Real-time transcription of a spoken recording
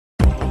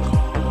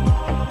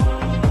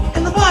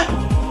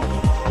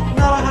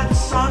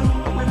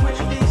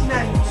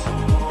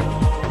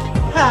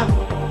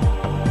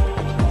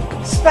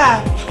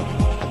spam,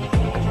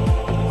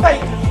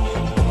 bacon,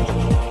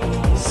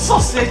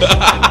 sausage,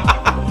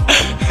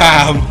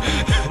 Ham.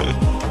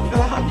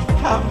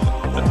 ham.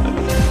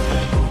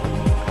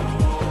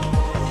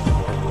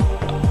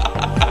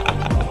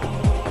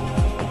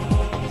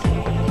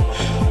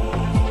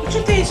 Which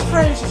of these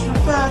phrases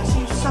refer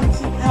to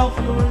something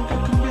healthy or in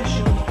good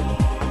condition?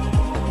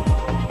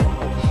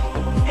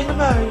 In the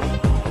mauve,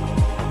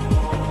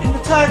 in the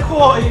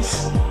turquoise,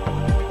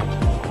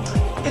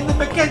 in the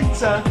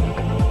magenta,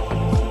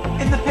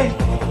 in the pink.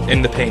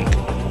 In the pink.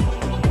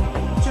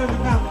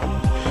 £200.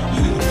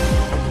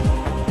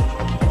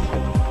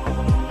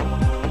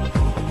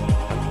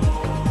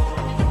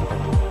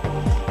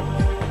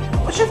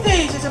 Which of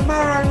these is a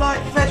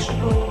marrow-like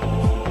vegetable?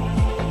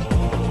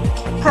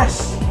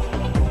 Press,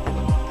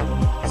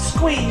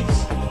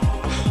 squeeze,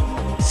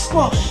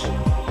 squash,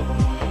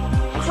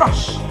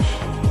 crush.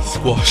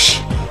 Squash.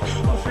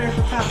 Got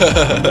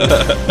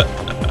 £300.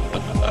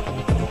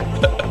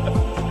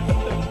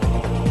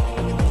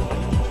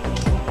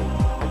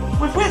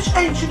 With which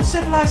ancient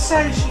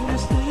civilization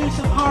is the use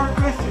of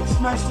hieroglyphics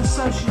most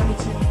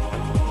associated?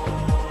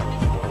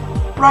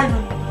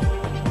 Roman,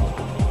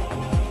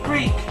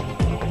 Greek,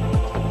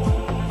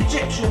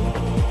 Egyptian,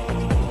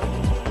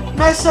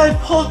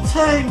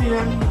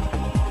 Mesopotamian.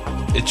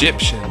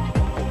 Egyptian.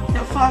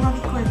 Got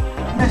 500 quid.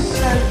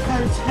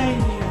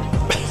 Mesopotamian.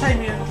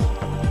 Tamian.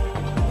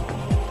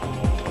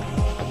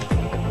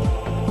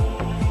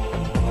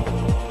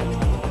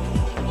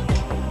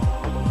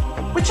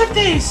 Which of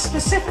these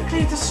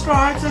specifically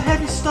describes a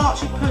heavy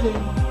starchy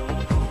pudding?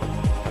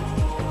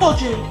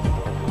 Podgy,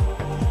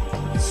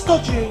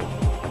 stodgy,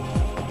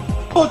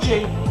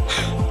 podgy,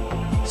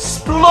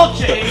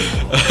 splodgy.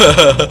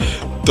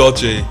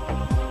 Dodgy.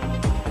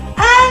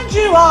 And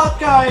you are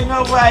going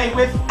away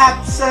with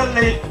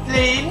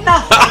absolutely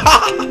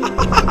nothing.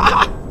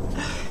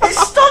 It's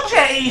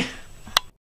stodgy.